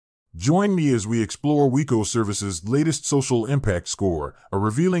Join me as we explore WyCo Services' latest social impact score, a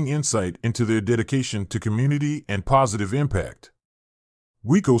revealing insight into their dedication to community and positive impact.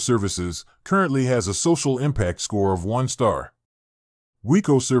 WyCo Services currently has a social impact score of 1 star.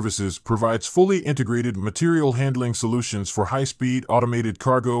 WyCo Services provides fully integrated material handling solutions for high-speed automated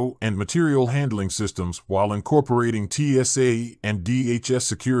cargo and material handling systems while incorporating TSA and DHS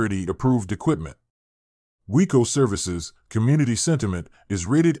security-approved equipment. WyCo Services' community sentiment is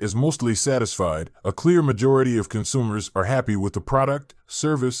rated as mostly satisfied. A clear majority of consumers are happy with the product,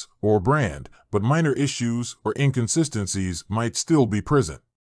 service, or brand, but minor issues or inconsistencies might still be present.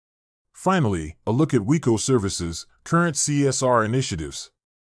 Finally, a look at WyCo Services' current CSR initiatives.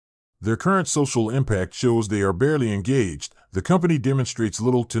 Their current social impact shows they are barely engaged. The company demonstrates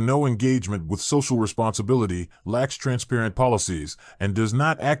little to no engagement with social responsibility, lacks transparent policies, and does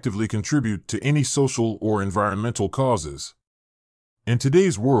not actively contribute to any social or environmental causes. In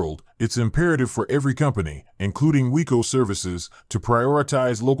today's world, it's imperative for every company, including WyCo Services, to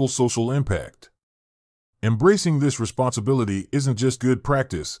prioritize local social impact. Embracing this responsibility isn't just good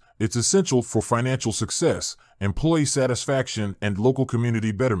practice, it's essential for financial success, employee satisfaction, and local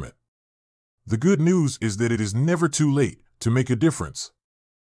community betterment. The good news is that it is never too late to make a difference.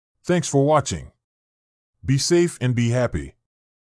 Thanks for watching. Be safe and be happy.